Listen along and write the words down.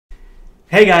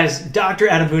Hey guys, Dr.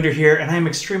 Adam Boender here, and I'm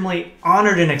extremely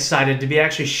honored and excited to be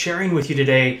actually sharing with you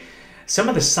today some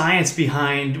of the science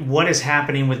behind what is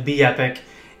happening with WhyB-EPIC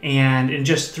and in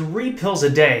just 3 pills a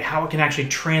day, how it can actually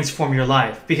transform your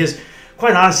life. Because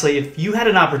quite honestly, if you had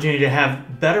an opportunity to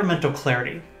have better mental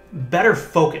clarity, better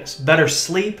focus, better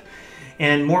sleep,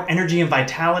 and more energy and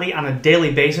vitality on a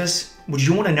daily basis, would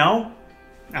you want to know?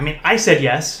 I mean, I said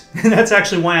yes, and that's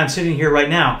actually why I'm sitting here right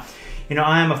now. You know,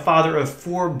 I am a father of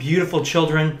 4 beautiful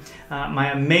children.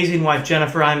 My amazing wife,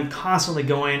 Jennifer, I'm constantly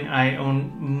going. I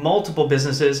own multiple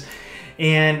businesses.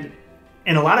 And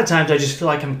a lot of times I just feel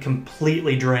like I'm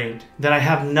completely drained, that I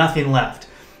have nothing left.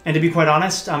 And to be quite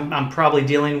honest, I'm probably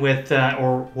dealing with,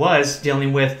 or was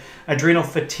dealing with adrenal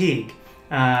fatigue,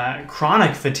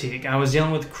 chronic fatigue. I was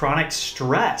dealing with chronic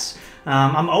stress.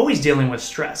 I'm always dealing with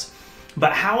stress.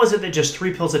 But how is it that just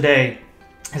 3 pills a day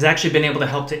has actually been able to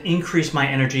help to increase my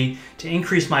energy, to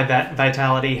increase my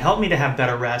vitality, help me to have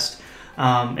better rest,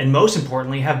 and most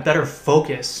importantly, have better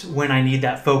focus when I need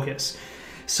that focus.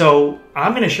 So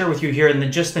I'm going to share with you here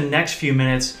in just the next few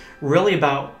minutes really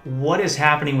about what is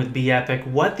happening with WhyB-EPIC,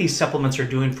 what these supplements are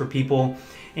doing for people,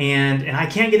 and I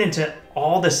can't get into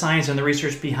all the science and the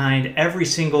research behind every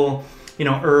single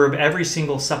herb, every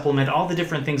single supplement, all the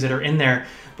different things that are in there,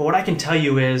 but what I can tell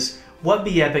you is what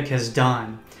WhyB-EPIC has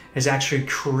done has actually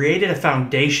created a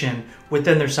foundation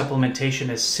within their supplementation,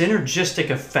 a synergistic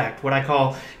effect, what I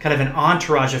call kind of an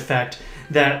entourage effect,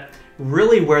 that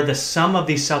really where the sum of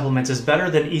these supplements is better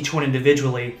than each one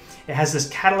individually, it has this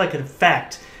catalytic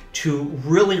effect to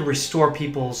really restore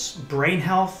people's brain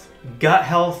health, gut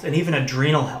health, and even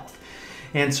adrenal health.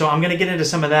 And so I'm going to get into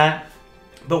some of that.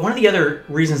 But one of the other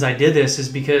reasons I did this is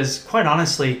because, quite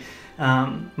honestly,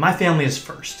 my family is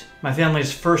first. My family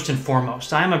is first and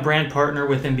foremost. I am a brand partner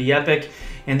within WhyB-EPIC,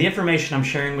 and the information I'm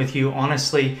sharing with you,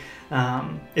 honestly,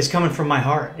 is coming from my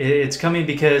heart. It's coming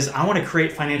because I want to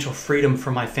create financial freedom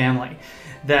for my family.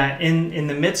 That in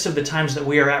the midst of the times that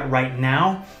we are at right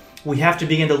now, we have to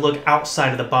begin to look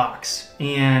outside of the box.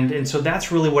 And so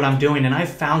that's really what I'm doing. And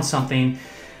I've found something,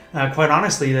 quite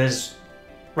honestly, that is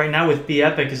right now with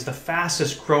WhyB-EPIC is the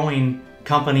fastest growing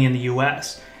company in the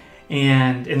US.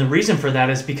 And the reason for that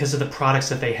is because of the products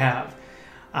that they have.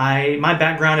 My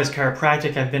background is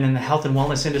chiropractic. I've been in the health and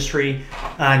wellness industry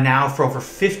now for over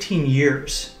 15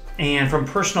 years. And from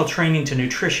personal training to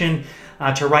nutrition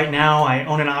to right now, I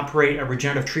own and operate a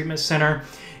regenerative treatment center.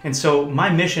 And so my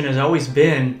mission has always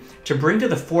been to bring to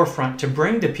the forefront, to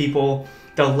bring to people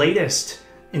the latest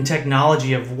in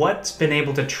technology of what's been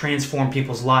able to transform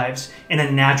people's lives in a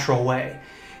natural way.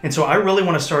 And so I really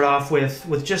want to start off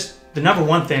with just the number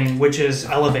one thing, which is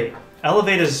Elevate.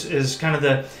 Elevate is kind of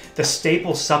the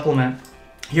staple supplement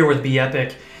here with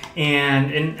WhyB-EPIC.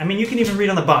 And I mean, you can even read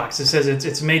on the box. It says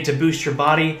it's made to boost your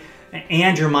body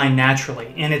and your mind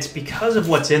naturally. And it's because of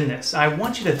what's in this. I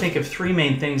want you to think of 3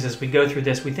 main things as we go through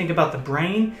this. We think about the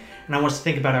brain, and I want us to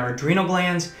think about our adrenal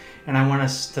glands, and I want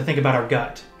us to think about our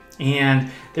gut.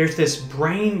 And there's this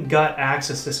brain-gut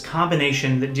axis, this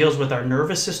combination that deals with our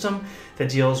nervous system, that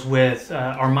deals with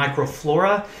our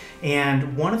microflora.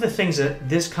 And one of the things that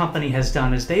this company has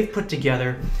done is they've put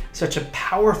together such a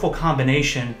powerful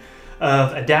combination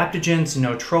of adaptogens,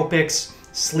 nootropics,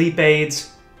 sleep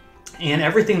aids, and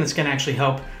everything that's going to actually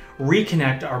help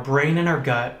reconnect our brain and our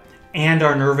gut and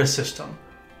our nervous system.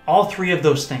 All 3 of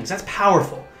those things. That's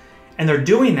powerful. And they're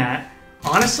doing that,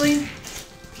 honestly,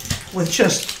 with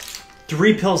just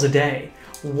 3 pills a day,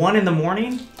 1 in the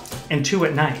morning and 2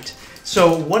 at night.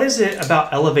 So what is it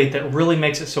about Elevate that really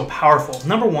makes it so powerful?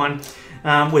 Number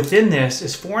 1, within this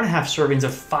is 4.5 servings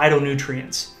of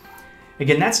phytonutrients.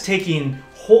 Again, that's taking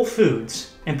whole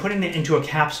foods and putting it into a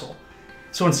capsule.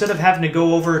 So instead of having to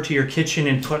go over to your kitchen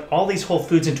and put all these whole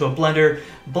foods into a blender,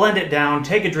 blend it down,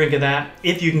 take a drink of that,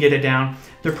 if you can get it down,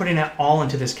 they're putting it all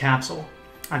into this capsule.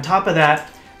 On top of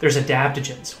that, there's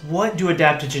adaptogens. What do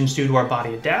adaptogens do to our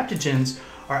body? Adaptogens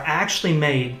are actually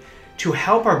made to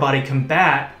help our body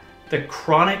combat the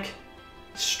chronic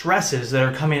stresses that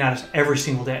are coming at us every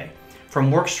single day.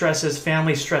 From work stresses,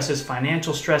 family stresses,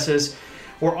 financial stresses,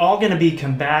 we're all going to be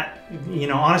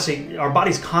honestly, our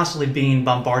body's constantly being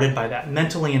bombarded by that,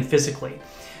 mentally and physically.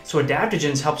 So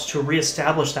adaptogens helps to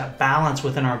reestablish that balance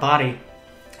within our body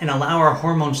and allow our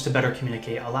hormones to better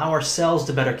communicate, allow our cells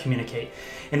to better communicate.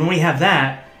 And when we have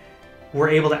that, we're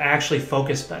able to actually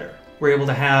focus better. We're able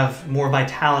to have more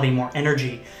vitality, more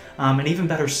energy, and even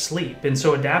better sleep. And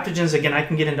so adaptogens, again, I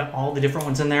can get into all the different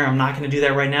ones in there. I'm not going to do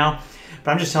that right now,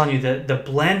 but I'm just telling you that the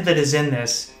blend that is in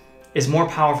this is more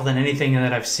powerful than anything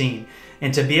that I've seen.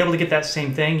 And to be able to get that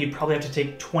same thing, you'd probably have to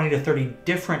take 20 to 30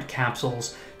 different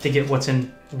capsules to get what's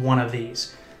in one of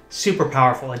these. super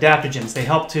powerful. Adaptogens, they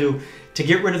help to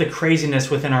get rid of the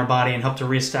craziness within our body and help to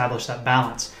reestablish that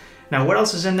balance. Now, what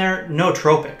else is in there?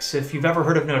 Nootropics. If you've ever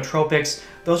heard of nootropics,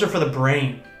 those are for the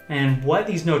brain. And what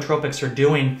these nootropics are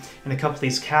doing in a couple of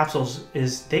these capsules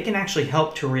is they can actually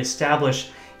help to reestablish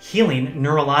healing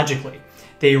neurologically.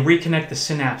 They reconnect the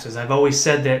synapses. I've always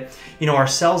said that, our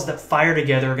cells that fire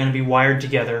together are going to be wired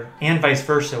together, and vice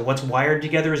versa. What's wired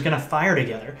together is going to fire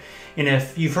together. And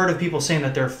if you've heard of people saying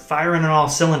that they're firing on all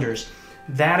cylinders,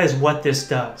 that is what this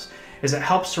does, is it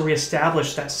helps to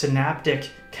reestablish that synaptic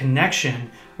connection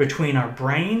between our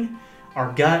brain,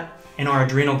 our gut, and our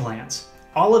adrenal glands.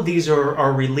 All of these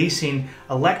are releasing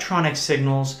electronic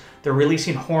signals, they're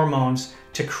releasing hormones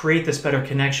to create this better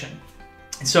connection.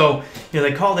 And so,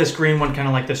 they call this green one kind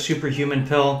of like the superhuman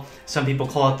pill. Some people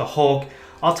call it the Hulk.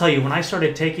 I'll tell you, when I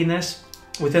started taking this,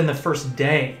 within the first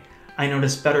day, I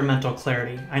noticed better mental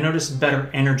clarity. I noticed better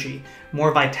energy,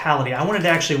 more vitality. I wanted to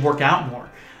actually work out more,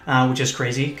 which is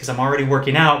crazy because I'm already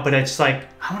working out, but it's like,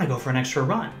 I want to go for an extra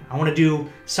run. I want to do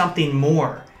something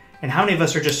more. And how many of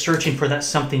us are just searching for that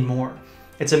something more?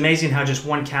 It's amazing how just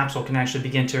one capsule can actually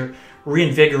begin to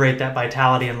reinvigorate that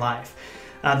vitality in life.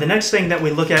 The next thing that we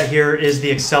look at here is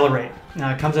the Accelerate.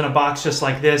 It comes in a box just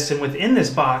like this, and within this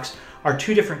box are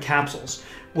two different capsules.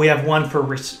 We have one for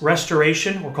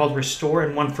restoration, or called Restore,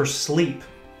 and one for sleep.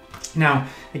 Now,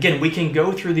 again, we can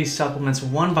go through these supplements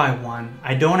one by one.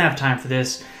 I don't have time for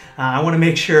this. I want to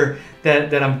make sure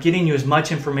that I'm getting you as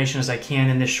much information as I can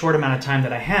in this short amount of time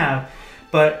that I have.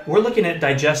 But we're looking at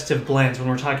digestive blends when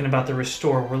we're talking about the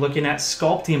Restore. We're looking at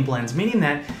sculpting blends, meaning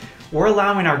that we're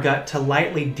allowing our gut to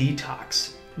lightly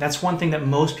detox. That's one thing that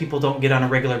most people don't get on a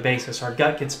regular basis. Our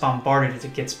gut gets bombarded,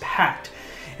 it gets packed.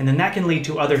 And then that can lead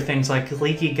to other things like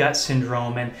leaky gut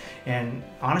syndrome and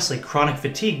honestly chronic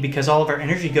fatigue, because all of our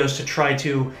energy goes to try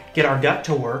to get our gut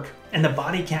to work and the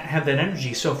body can't have that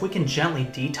energy. So if we can gently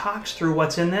detox through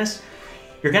what's in this,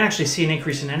 you're going to actually see an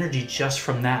increase in energy just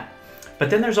from that. But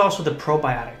then there's also the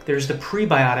probiotic, there's the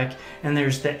prebiotic, and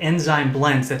there's the enzyme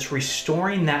blends that's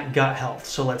restoring that gut health.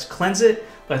 So let's cleanse it,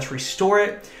 let's restore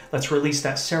it, let's release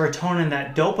that serotonin,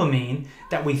 that dopamine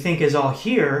that we think is all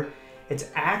here.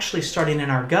 It's actually starting in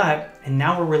our gut, and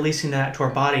now we're releasing that to our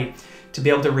body to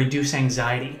be able to reduce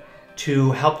anxiety,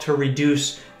 to help to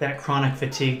reduce that chronic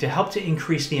fatigue, to help to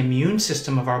increase the immune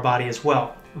system of our body as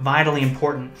well. Vitally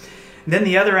important. Then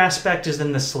the other aspect is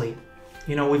then the sleep.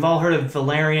 We've all heard of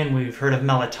valerian, we've heard of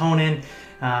melatonin.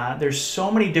 There's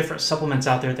so many different supplements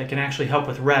out there that can actually help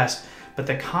with rest, but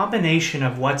the combination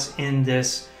of what's in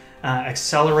this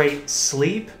Accelerate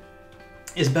Sleep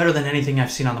is better than anything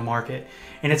I've seen on the market,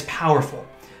 and it's powerful.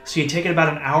 So you take it about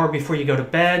an hour before you go to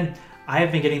bed. I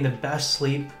have been getting the best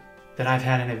sleep that I've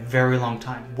had in a very long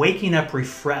time. Waking up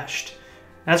refreshed.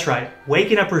 That's right,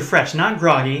 waking up refreshed, not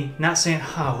groggy, not saying,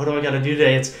 what do I got to do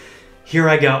today? It's, here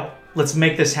I go. Let's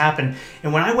make this happen.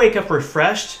 And when I wake up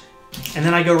refreshed and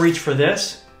then I go reach for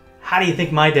this, how do you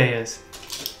think my day is?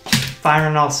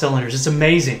 Firing on all cylinders. It's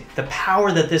amazing. The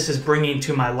power that this is bringing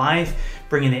to my life,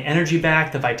 bringing the energy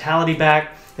back, the vitality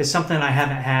back, is something I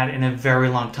haven't had in a very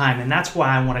long time. And that's why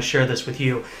I want to share this with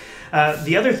you.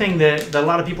 The other thing that a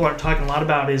lot of people aren't talking a lot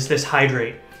about is this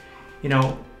hydrate. We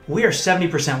are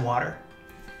 70% water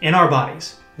in our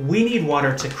bodies. We need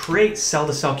water to create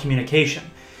cell-to-cell communication.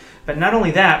 But not only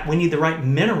that, we need the right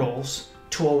minerals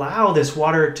to allow this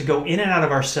water to go in and out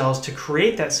of our cells to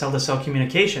create that cell-to-cell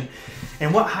communication.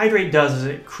 And what hydrate does is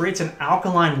it creates an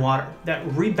alkaline water that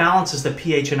rebalances the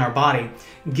pH in our body,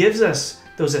 gives us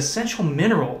those essential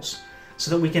minerals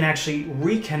so that we can actually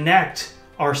reconnect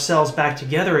our cells back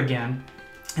together again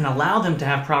and allow them to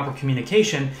have proper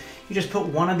communication. You just put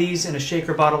one of these in a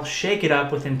shaker bottle, shake it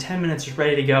up, within 10 minutes it's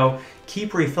ready to go.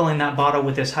 Keep refilling that bottle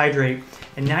with this hydrate,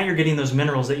 and now you're getting those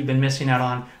minerals that you've been missing out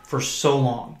on for so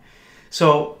long.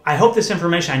 So I hope this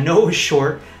information, I know it was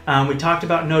short. We talked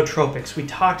about nootropics, we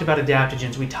talked about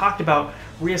adaptogens, we talked about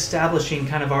reestablishing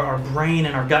kind of our brain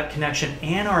and our gut connection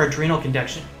and our adrenal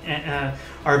connection,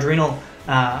 our adrenal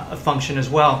function as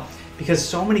well. Because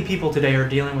so many people today are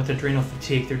dealing with adrenal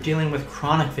fatigue, they're dealing with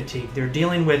chronic fatigue, they're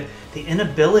dealing with the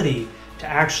inability to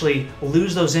actually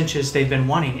lose those inches they've been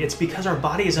wanting. It's because our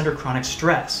body is under chronic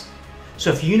stress. So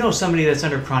if you know somebody that's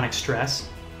under chronic stress,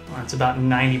 well, it's about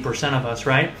 90% of us,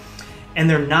 right? And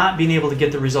they're not being able to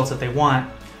get the results that they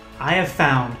want, I have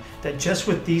found that just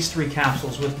with these 3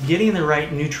 capsules, with getting the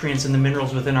right nutrients and the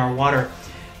minerals within our water,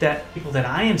 that people that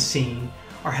I am seeing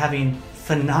are having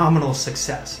phenomenal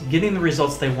success, getting the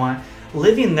results they want,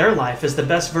 living their life as the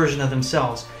best version of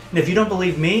themselves. And if you don't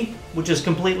believe me, which is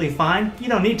completely fine, you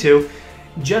don't need to,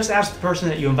 just ask the person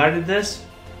that you invited this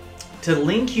to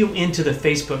link you into the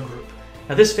Facebook group.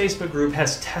 Now, this Facebook group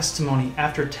has testimony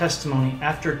after testimony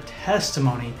after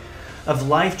testimony of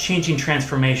life-changing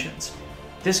transformations.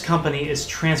 This company is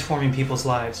transforming people's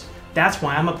lives. That's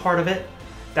why I'm a part of it.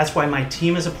 That's why my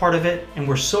team is a part of it. And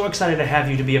we're so excited to have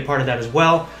you to be a part of that as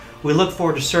well. We look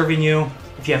forward to serving you.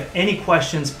 If you have any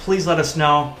questions, please let us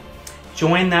know.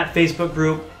 Join that Facebook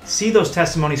group. See those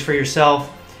testimonies for yourself.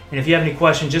 And if you have any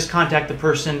questions, just contact the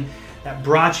person that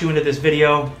brought you into this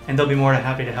video, and they'll be more than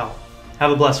happy to help.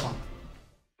 Have a blessed one.